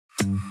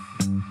So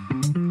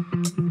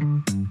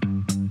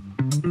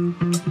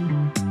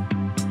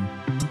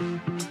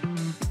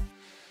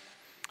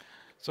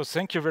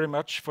thank you very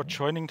much for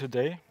joining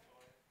today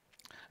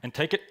and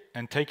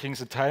taking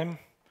the time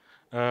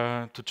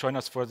to join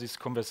us for this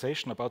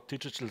conversation about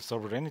digital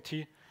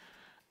sovereignty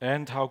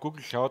and how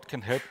Google Cloud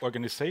can help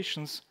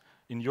organizations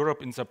in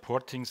Europe in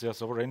supporting their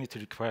sovereignty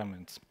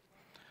requirements.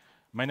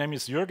 My name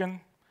is Juergen.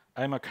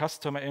 I'm a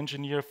customer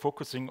engineer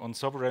focusing on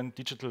sovereign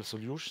digital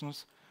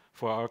solutions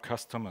for our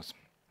customers.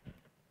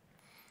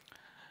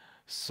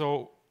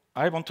 So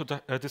I want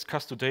to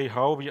discuss today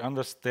how we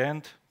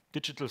understand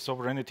digital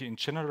sovereignty in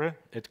general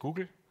at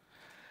Google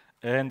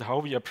and how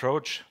we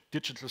approach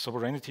digital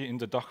sovereignty in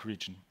the Dach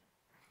region.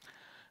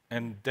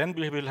 And then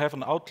we will have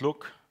an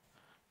outlook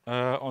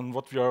on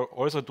what we are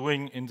also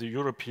doing in the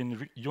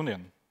European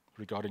Union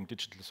regarding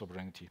digital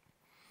sovereignty.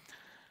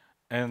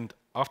 And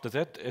after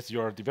that, as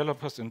you are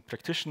developers and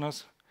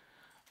practitioners,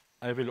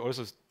 I will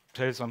also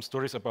tell some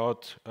stories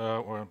about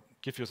or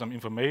give you some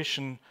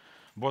information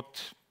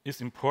what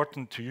is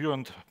important to you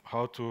and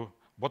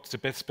what the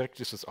best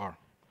practices are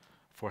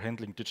for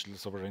handling digital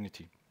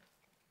sovereignty.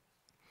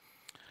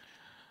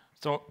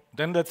 So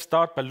then let's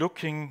start by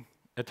looking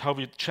at how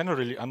we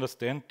generally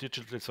understand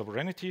digital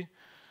sovereignty,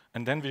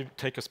 and then we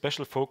take a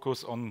special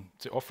focus on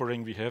the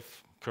offering we have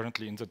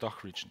currently in the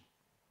Dach region.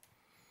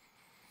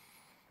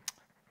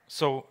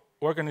 So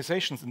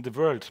organizations in the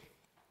world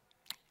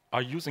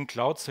are using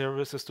cloud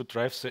services to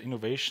drive their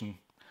innovation.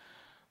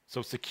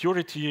 So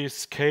security,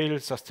 scale,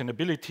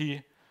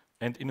 sustainability,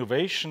 and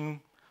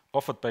innovation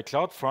offered by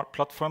cloud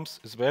platforms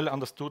is well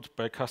understood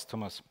by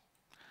customers.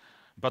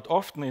 But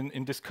often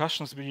in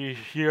discussions we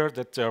hear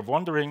that they are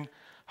wondering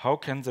how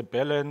can they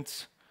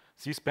balance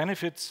these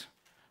benefits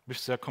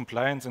with their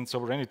compliance and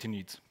sovereignty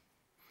needs.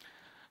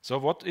 So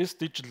what is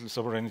digital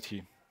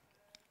sovereignty?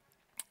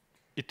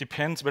 It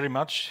depends very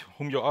much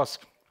whom you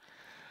ask.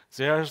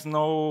 There is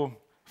no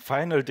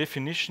final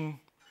definition,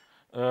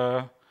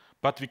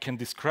 but we can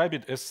describe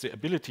it as the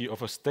ability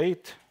of a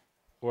state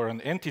or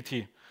an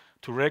entity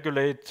to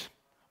regulate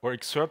or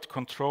exert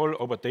control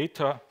over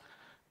data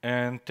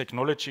and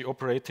technology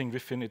operating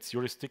within its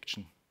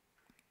jurisdiction.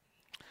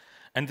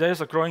 And there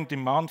is a growing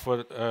demand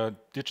for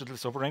digital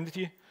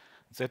sovereignty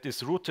that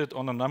is rooted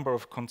on a number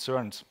of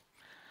concerns.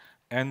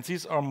 And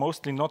these are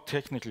mostly not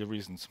technical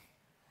reasons.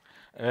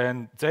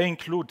 And they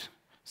include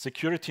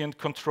security and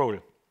control.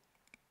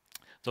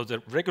 So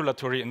the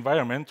regulatory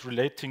environment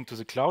relating to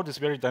the cloud is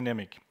very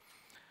dynamic.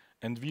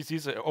 And we see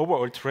the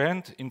overall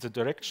trend in the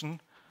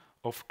direction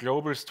of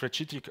global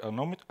strategic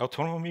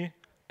autonomy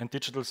and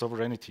digital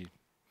sovereignty.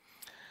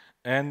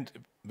 And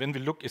when we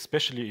look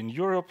especially in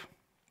Europe,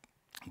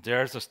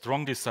 there's a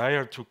strong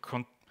desire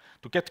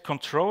to get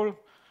control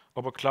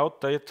over cloud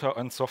data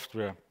and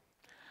software.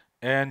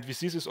 And we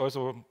see this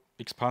also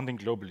expanding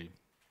globally.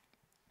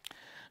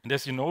 And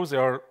as you know,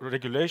 there are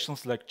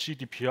regulations like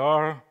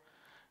GDPR,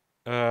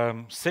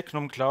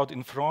 Secnum Cloud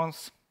in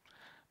France,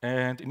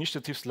 and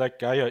initiatives like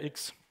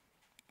Gaia-X.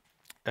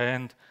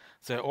 And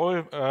they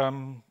all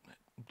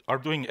are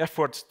doing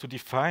efforts to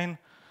define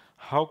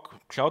how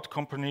cloud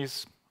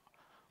companies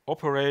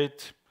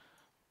operate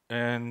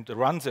and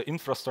run their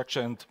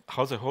infrastructure and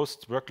how they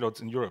host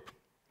workloads in Europe.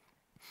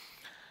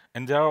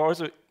 And there are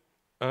also,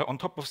 on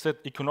top of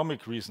that,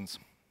 economic reasons.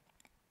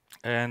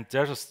 And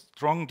there's a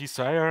strong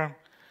desire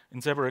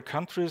in several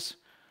countries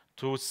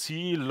to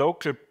see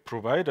local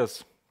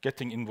providers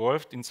getting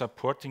involved in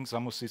supporting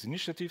some of these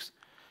initiatives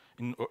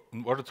in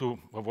order to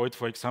avoid,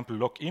 for example,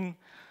 lock-in,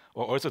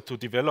 or also to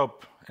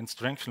develop and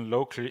strengthen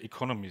local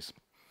economies.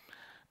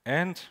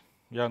 And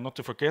not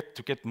to forget,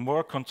 to get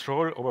more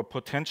control over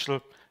potential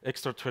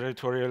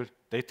extraterritorial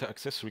data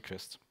access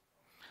requests.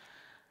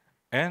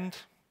 And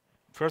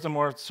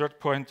furthermore, third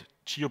point,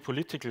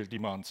 geopolitical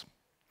demands.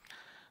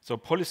 So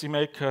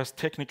policymakers,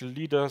 technical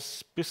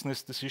leaders,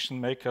 business decision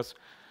makers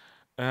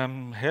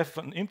have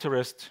an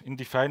interest in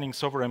defining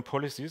sovereign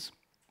policies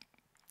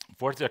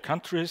for their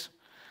countries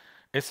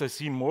as they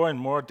see more and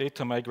more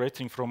data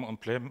migrating from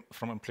on-prem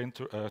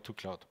to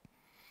cloud.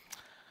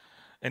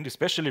 And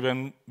especially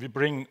when we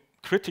bring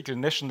critical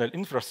national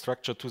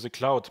infrastructure to the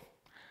cloud,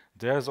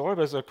 there is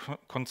always a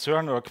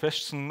concern or a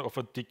question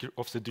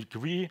of the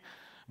degree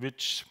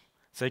which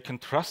they can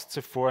trust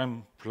the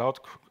foreign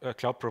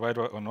cloud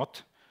provider or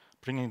not,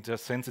 bringing their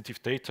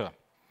sensitive data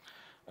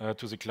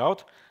to the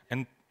cloud.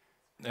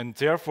 And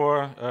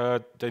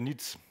therefore, they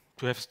need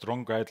to have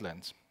strong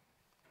guidelines.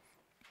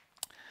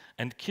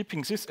 And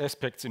keeping these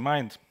aspects in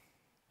mind,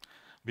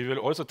 we will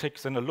also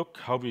take then a look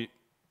how we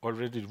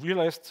already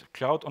realized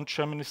cloud on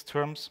Germany's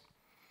terms,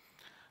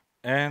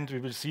 and we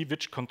will see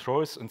which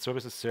controls and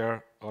services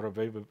there are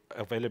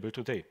available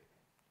today.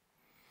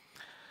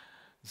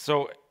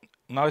 So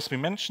now, as we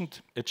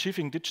mentioned,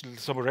 achieving digital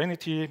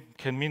sovereignty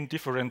can mean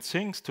different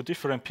things to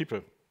different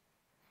people.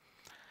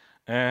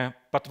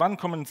 But one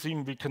common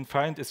theme we can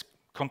find is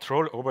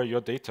control over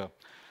your data.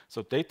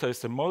 So data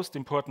is the most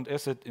important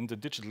asset in the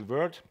digital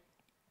world,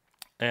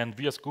 and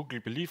we as Google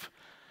believe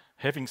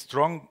having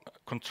strong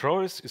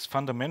controls is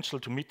fundamental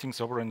to meeting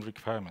sovereign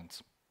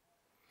requirements.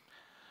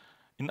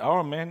 In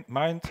our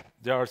mind,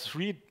 there are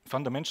three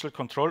fundamental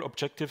control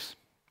objectives,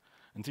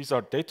 and these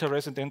are data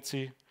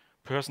residency,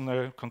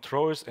 personal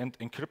controls, and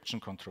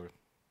encryption control.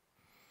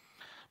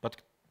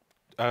 But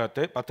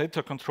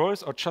data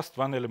controls are just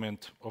one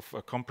element of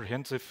a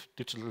comprehensive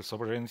digital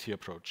sovereignty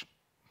approach.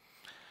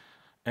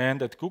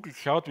 And at Google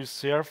Cloud, we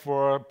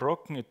therefore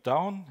broken it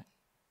down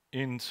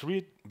in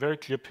three very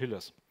clear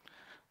pillars.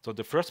 So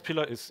the first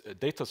pillar is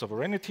data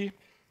sovereignty.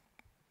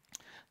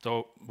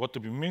 So what do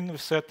we mean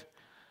with that?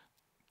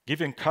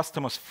 Giving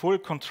customers full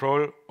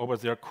control over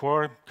their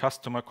core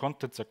customer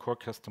content, their core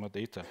customer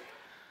data.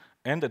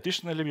 And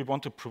additionally, we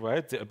want to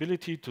provide the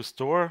ability to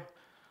store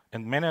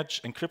and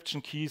manage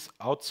encryption keys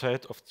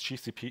outside of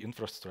GCP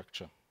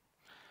infrastructure.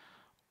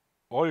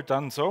 All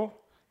done so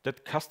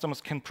that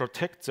customers can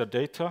protect their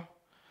data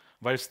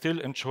while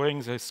still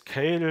enjoying the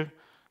scale,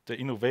 the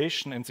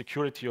innovation and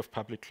security of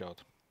public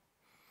cloud.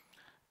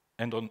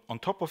 And on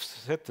top of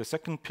that, the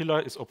second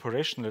pillar is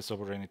operational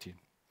sovereignty.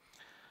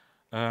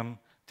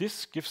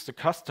 This gives the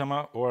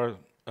customer or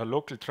a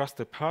local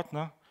trusted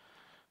partner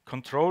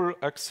control,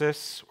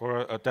 access,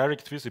 or a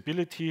direct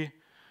visibility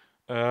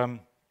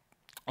on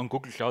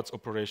Google Cloud's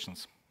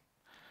operations.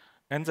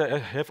 And they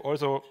have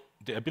also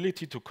the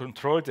ability to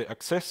control the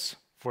access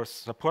for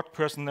support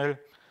personnel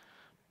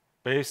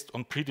based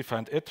on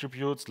predefined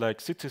attributes like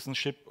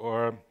citizenship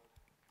or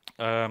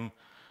a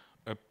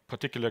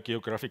particular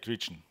geographic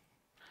region.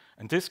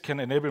 And this can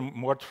enable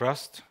more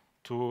trust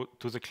to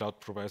the cloud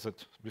provider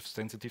with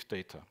sensitive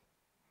data.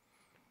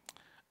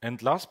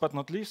 And last but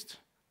not least,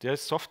 there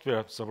is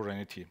software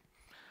sovereignty.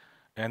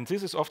 And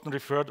this is often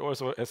referred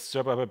also as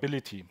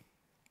survivability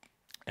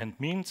and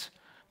means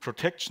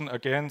protection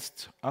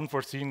against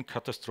unforeseen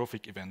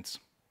catastrophic events.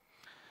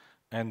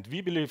 And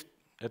we believe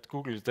at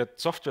Google that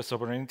software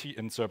sovereignty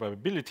and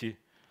survivability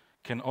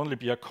can only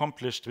be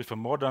accomplished with a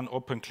modern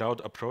open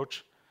cloud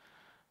approach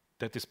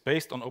that is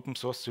based on open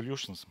source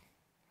solutions.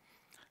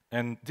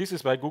 And this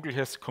is why Google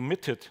has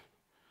committed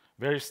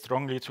very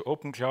strongly to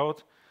open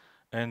cloud,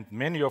 and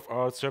many of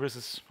our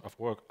services, of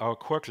our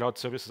core cloud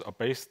services, are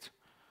based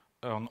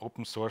on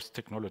open source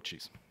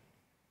technologies.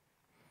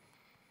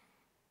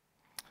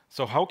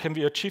 So how can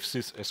we achieve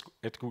this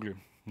at Google?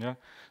 Yeah?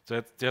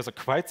 So there's a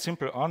quite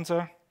simple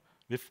answer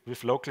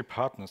with local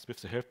partners, with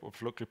the help of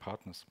local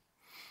partners.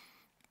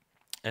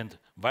 And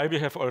while we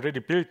have already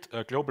built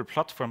a global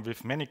platform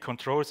with many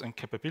controls and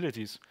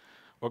capabilities,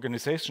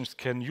 organizations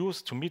can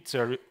use to meet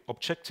their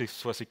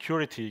objectives for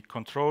security,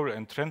 control,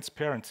 and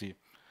transparency.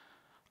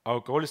 Our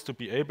goal is to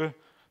be able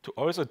to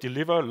also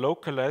deliver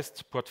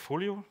localized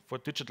portfolio for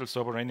digital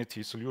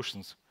sovereignty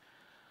solutions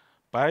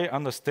by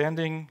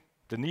understanding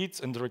the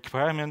needs and the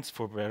requirements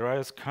for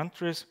various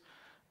countries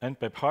and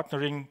by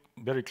partnering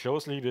very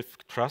closely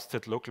with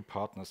trusted local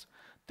partners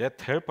that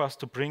help us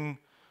to bring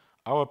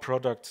our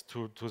products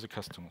to the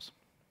customers.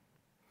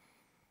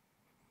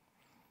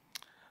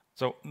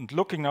 So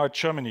looking now at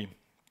Germany,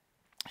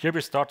 here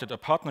we started a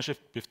partnership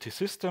with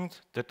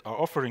T-Systems that are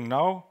offering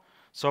now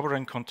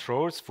sovereign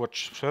controls for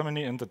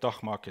Germany and the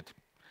Dach market.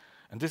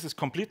 And this is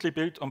completely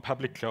built on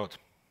public cloud.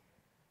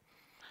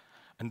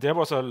 And there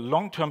was a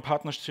long-term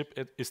partnership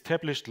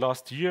established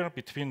last year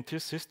between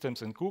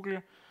T-Systems and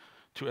Google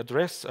to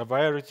address a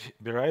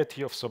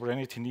variety of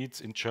sovereignty needs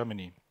in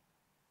Germany.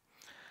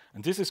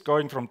 And this is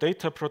going from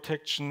data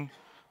protection,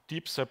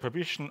 deep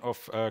supervision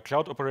of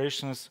cloud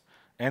operations,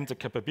 and the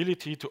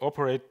capability to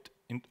operate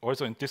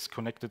also in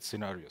disconnected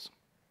scenarios.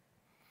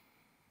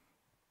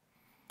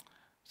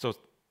 So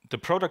the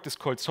product is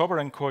called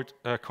Sovereign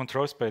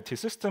Controls by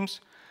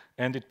T-Systems,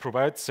 and it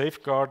provides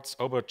safeguards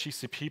over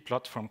GCP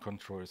platform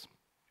controls.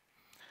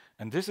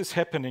 And this is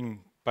happening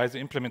by the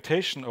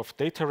implementation of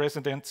data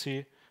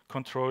residency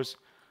controls,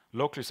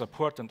 local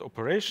support and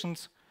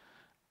operations,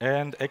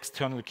 and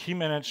external key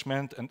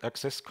management and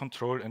access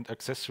control and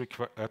access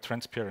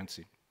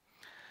transparency.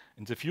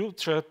 In the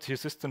future,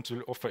 T-Systems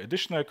will offer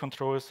additional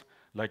controls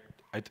like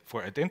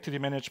for identity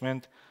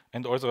management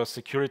and also a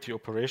security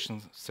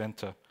operations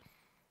center.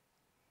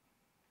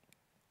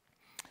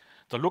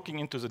 So looking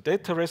into the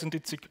data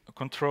residency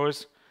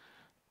controls,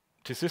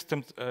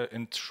 T-Systems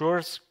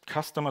ensures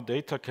customer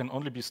data can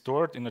only be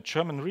stored in a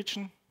German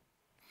region,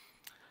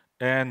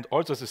 and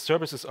also the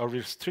services are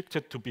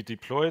restricted to be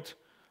deployed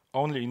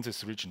only in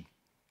this region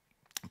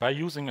by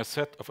using a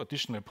set of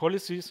additional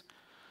policies,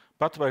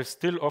 but while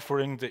still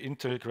offering the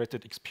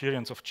integrated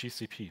experience of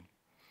GCP.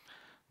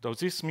 Though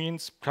this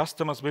means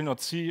customers will not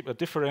see a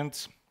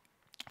difference,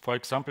 for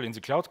example, in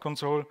the Cloud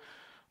Console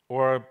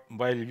or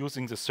while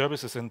using the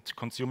services and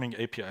consuming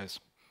APIs.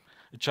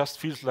 It just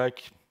feels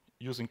like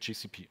using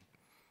GCP.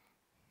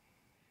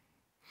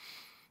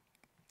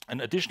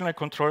 An additional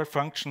control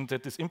function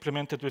that is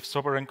implemented with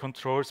sovereign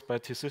controls by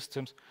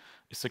T-Systems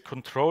is the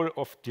control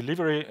of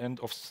delivery and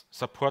of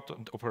support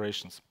and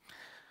operations.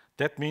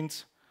 That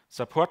means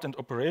support and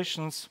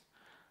operations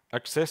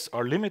access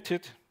are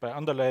limited by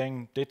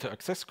underlying data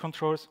access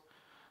controls,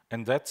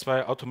 and that's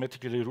why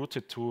automatically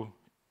routed to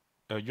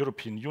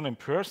European Union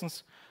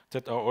persons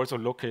that are also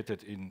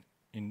located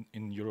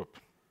in Europe.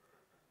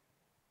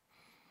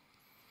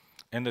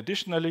 And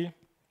additionally,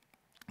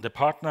 the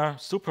partner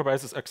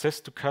supervises access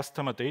to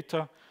customer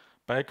data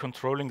by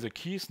controlling the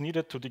keys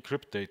needed to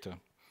decrypt data.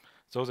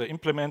 So they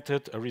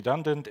implemented a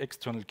redundant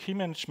external key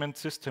management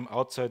system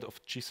outside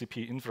of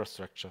GCP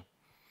infrastructure.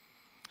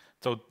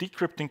 So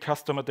decrypting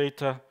customer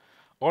data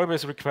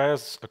always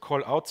requires a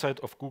call outside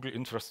of Google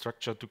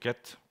infrastructure to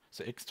get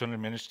the external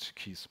managed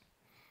keys.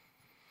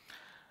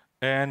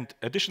 And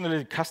additionally,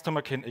 the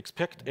customer can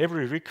expect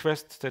every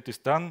request that is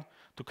done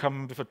to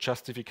come with a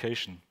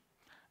justification.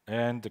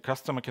 And the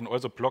customer can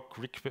also block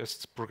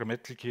requests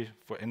programmatically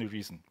for any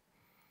reason.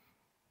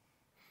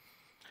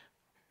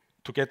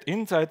 To get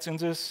insights in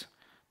this,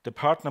 the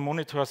partner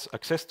monitors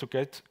access to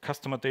get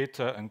customer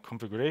data and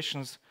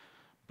configurations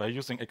by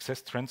using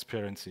access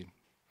transparency.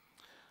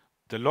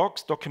 The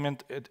logs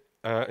document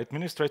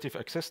administrative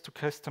access to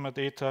customer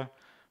data,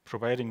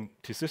 providing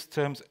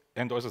T-Systems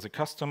and also the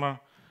customer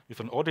with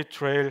an audit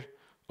trail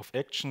of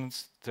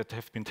actions that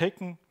have been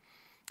taken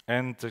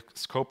and the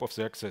scope of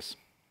the access.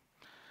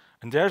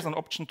 And there's an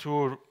option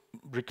to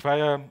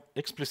require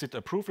explicit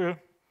approval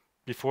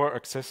before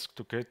access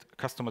to get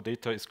customer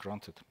data is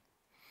granted.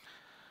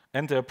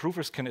 And the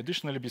approvals can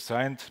additionally be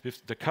signed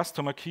with the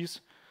customer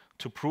keys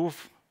to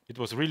prove it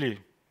was really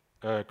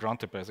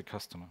granted by the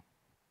customer.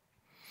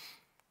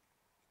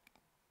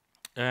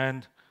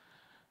 And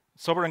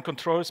sovereign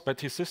controls by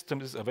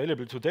T-Systems is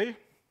available today,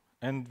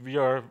 and we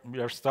are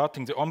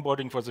starting the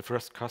onboarding for the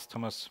first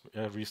customers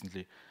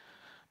recently.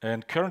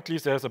 And currently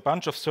there's a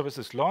bunch of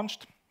services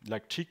launched,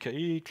 like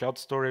GKE, Cloud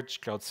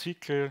Storage, Cloud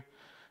SQL,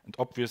 and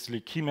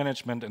obviously key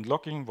management and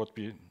logging, what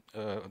we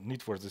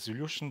need for the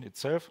solution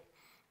itself.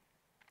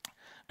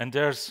 And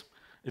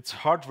it's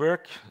hard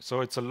work,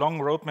 so it's a long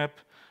roadmap,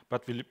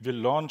 but we'll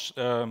launch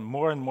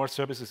more and more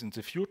services in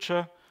the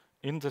future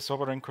in the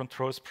sovereign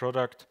controls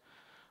product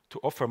to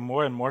offer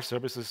more and more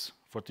services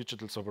for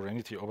digital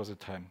sovereignty over the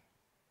time.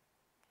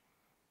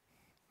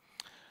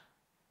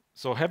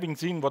 So having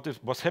seen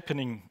what's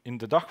happening in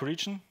the Dach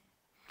region,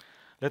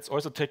 let's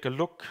also take a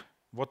look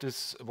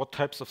what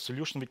types of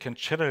solution we can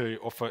generally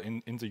offer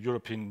in the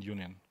European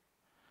Union,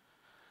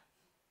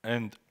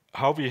 and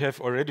how we have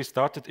already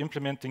started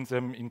implementing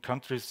them in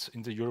countries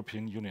in the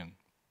European Union.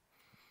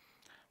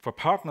 For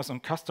partners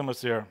and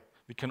customers there,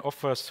 we can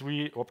offer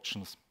 3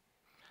 options.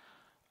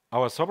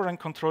 Our sovereign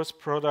controls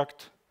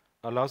product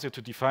allows you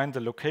to define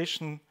the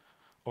location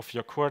of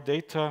your core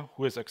data,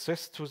 who has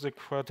access to the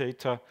core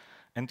data,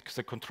 and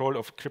the control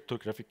of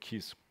cryptographic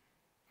keys.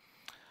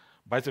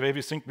 By the way,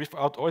 we think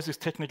without all these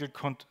technical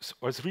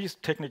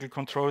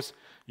controls,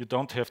 you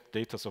don't have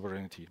data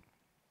sovereignty.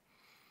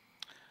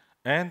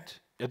 And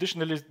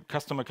additionally, the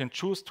customer can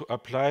choose to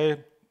apply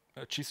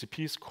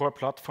GCP's core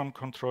platform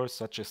controls,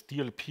 such as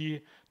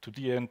DLP to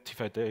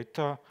de-identify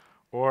data,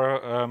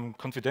 or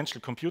confidential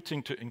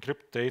computing to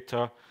encrypt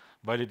data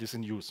while it is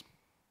in use.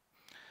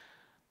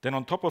 Then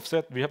on top of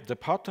that, we have the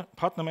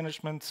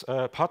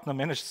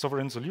partner-managed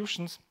sovereign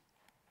solutions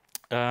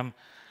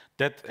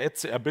that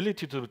adds the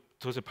ability to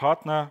the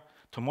partner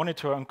to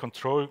monitor and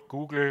control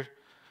Google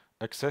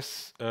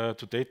access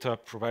to data,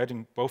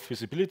 providing both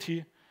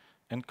visibility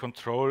and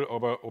control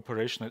over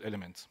operational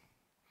elements.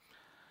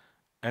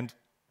 And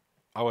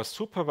our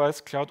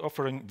supervised cloud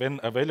offering, when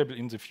available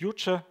in the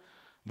future,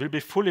 will be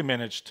fully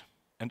managed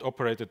and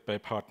operated by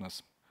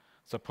partners,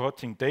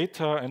 supporting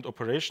data and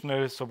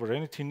operational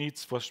sovereignty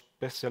needs for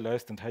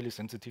specialized and highly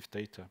sensitive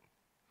data.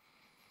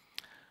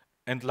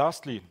 And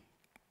lastly,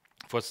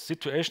 for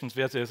situations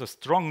where there is a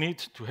strong need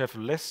to have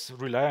less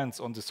reliance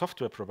on the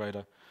software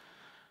provider,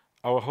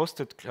 our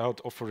hosted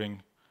cloud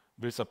offering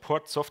will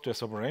support software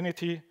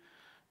sovereignty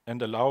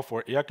and allow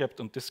for air-gapped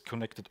and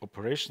disconnected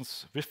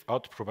operations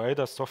without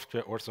provider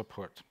software or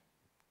support.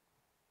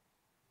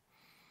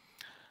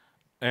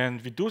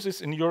 And we do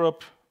this in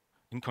Europe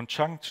in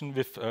conjunction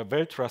with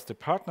well-trusted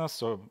partners.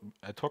 So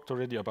I talked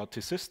already about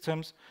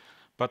T-Systems,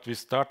 but we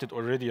started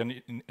already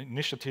an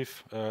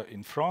initiative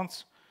in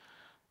France.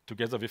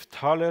 Together with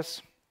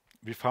Thales,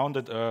 we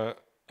founded a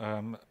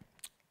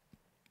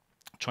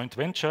joint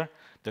venture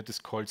that is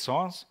called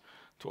Sans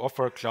to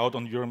offer cloud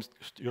on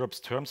Europe's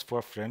terms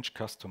for French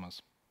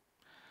customers.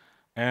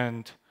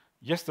 And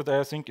yesterday,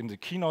 I think in the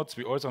keynotes,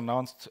 we also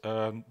announced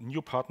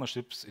new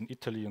partnerships in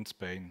Italy and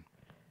Spain.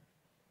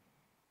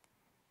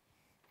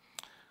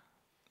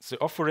 The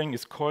offering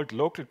is called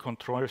Local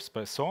Controls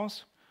by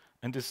Sans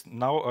and is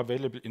now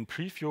available in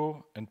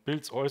preview and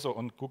builds also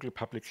on Google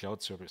Public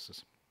Cloud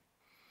Services.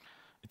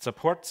 It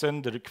supports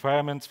then the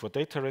requirements for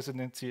data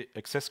residency,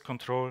 access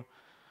control,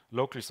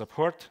 local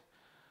support,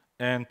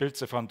 and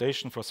builds a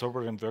foundation for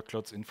sovereign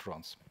workloads in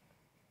France.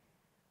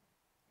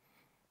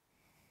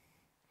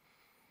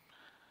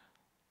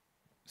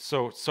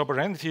 So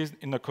sovereignty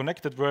in a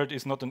connected world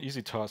is not an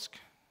easy task,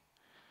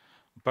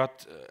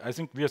 but I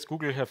think we as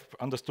Google have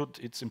understood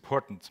its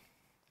importance.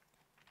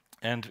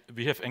 And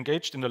we have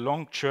engaged in a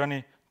long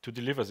journey to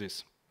deliver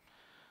this.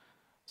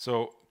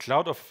 So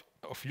Cloud of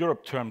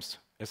Europe terms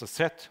as a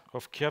set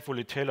of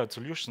carefully tailored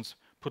solutions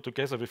put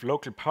together with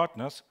local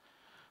partners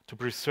to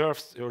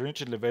preserve the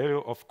original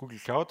value of Google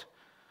Cloud,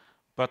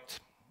 but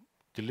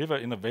deliver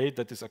in a way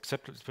that is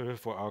acceptable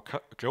for our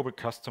global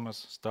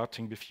customers,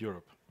 starting with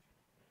Europe.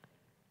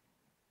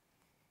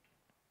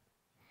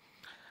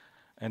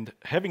 And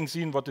having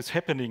seen what is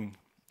happening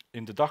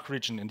in the Dach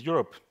region in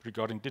Europe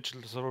regarding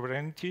digital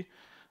sovereignty,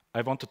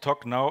 I want to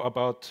talk now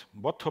about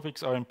what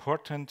topics are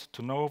important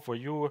to know for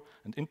you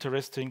and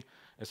interesting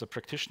as a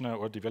practitioner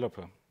or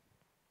developer.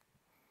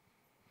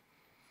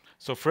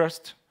 So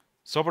first,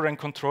 sovereign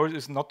control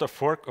is not a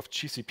fork of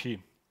GCP.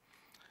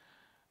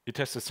 It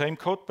has the same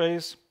code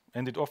base,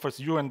 and it offers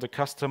you and the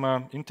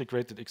customer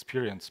integrated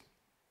experience.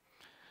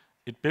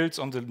 It builds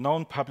on the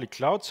known public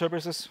cloud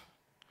services,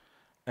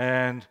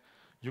 and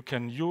you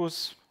can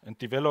use and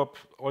develop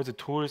all the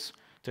tools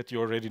that you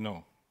already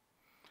know.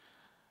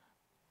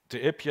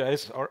 The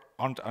APIs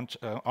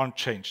aren't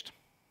changed.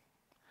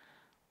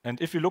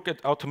 And if you look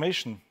at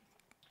automation,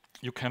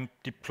 you can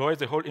deploy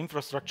the whole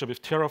infrastructure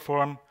with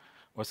Terraform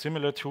or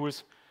similar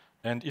tools.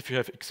 And if you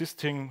have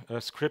existing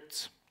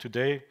scripts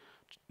today,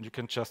 you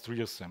can just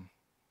reuse them.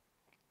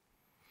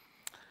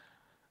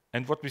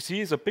 And what we see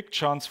is a big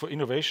chance for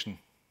innovation.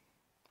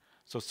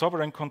 So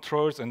sovereign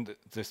controls and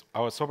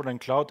our sovereign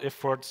cloud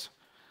efforts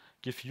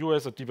give you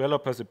as a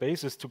developer the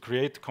basis to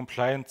create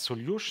compliant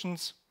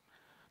solutions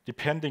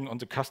depending on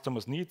the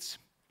customer's needs,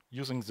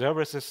 using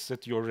services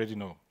that you already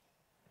know.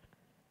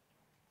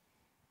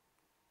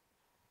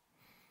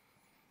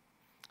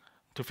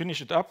 To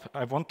finish it up,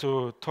 I want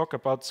to talk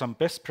about some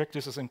best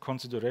practices and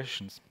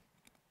considerations.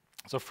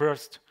 So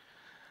first,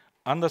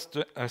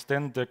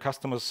 understand the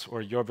customer's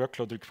or your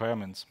workload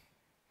requirements.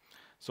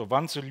 So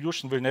one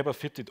solution will never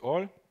fit it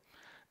all,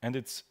 and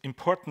it's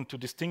important to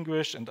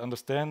distinguish and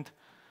understand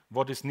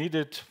what is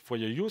needed for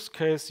your use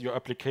case, your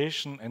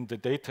application, and the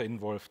data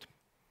involved.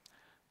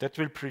 That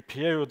will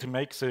prepare you to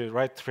make the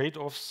right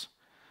trade-offs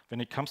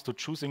when it comes to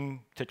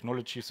choosing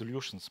technology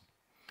solutions.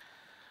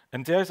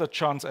 And there is a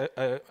chance,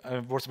 I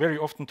was very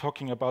often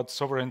talking about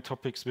sovereign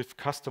topics with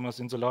customers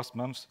in the last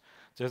months.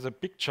 There's a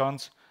big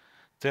chance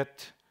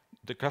that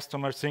the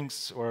customer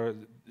thinks, or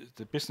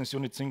the business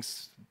unit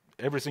thinks,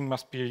 everything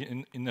must be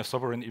in a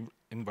sovereign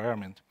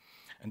environment.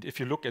 And if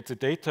you look at the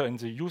data and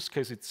the use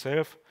case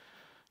itself,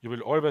 you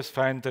will always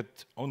find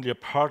that only a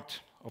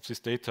part of this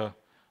data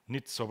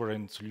needs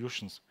sovereign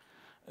solutions.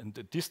 And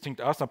the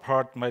distinct other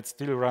part might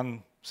still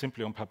run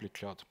simply on public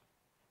cloud.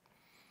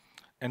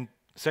 And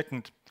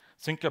second,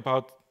 think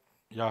about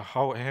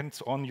how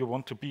hands-on you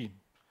want to be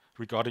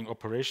regarding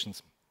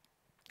operations.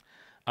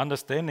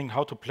 Understanding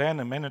how to plan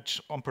and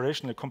manage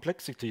operational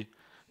complexity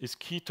is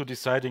key to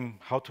deciding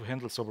how to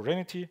handle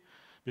sovereignty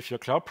with your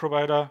cloud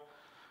provider,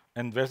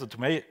 and whether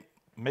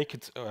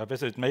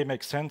it may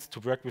make sense to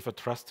work with a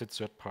trusted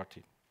third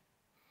party.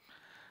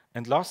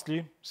 And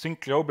lastly,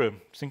 think global,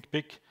 think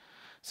big.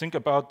 Think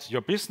about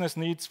your business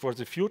needs for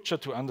the future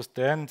to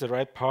understand the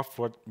right path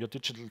for your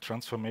digital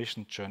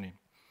transformation journey.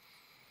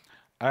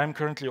 I'm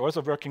currently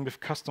also working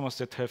with customers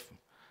that have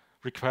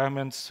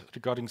requirements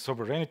regarding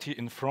sovereignty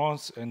in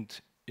France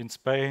and in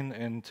Spain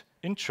and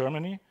in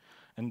Germany,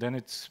 and then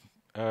it's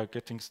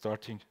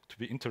starting to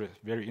be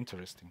very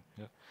interesting.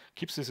 Yeah.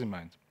 Keep this in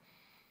mind.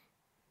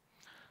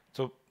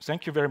 So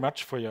thank you very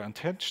much for your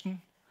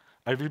attention.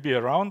 I will be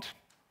around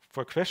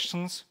for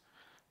questions,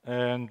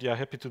 and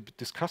happy to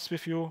discuss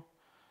with you.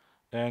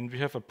 And we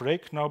have a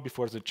break now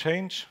before the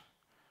change.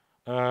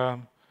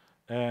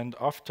 And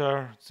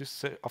after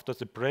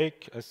the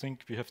break, I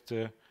think we have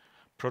the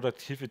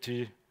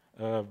productivity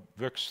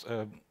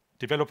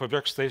developer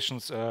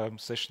workstations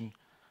session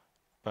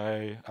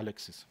by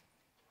Alexis.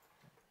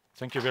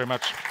 Thank you very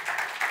much.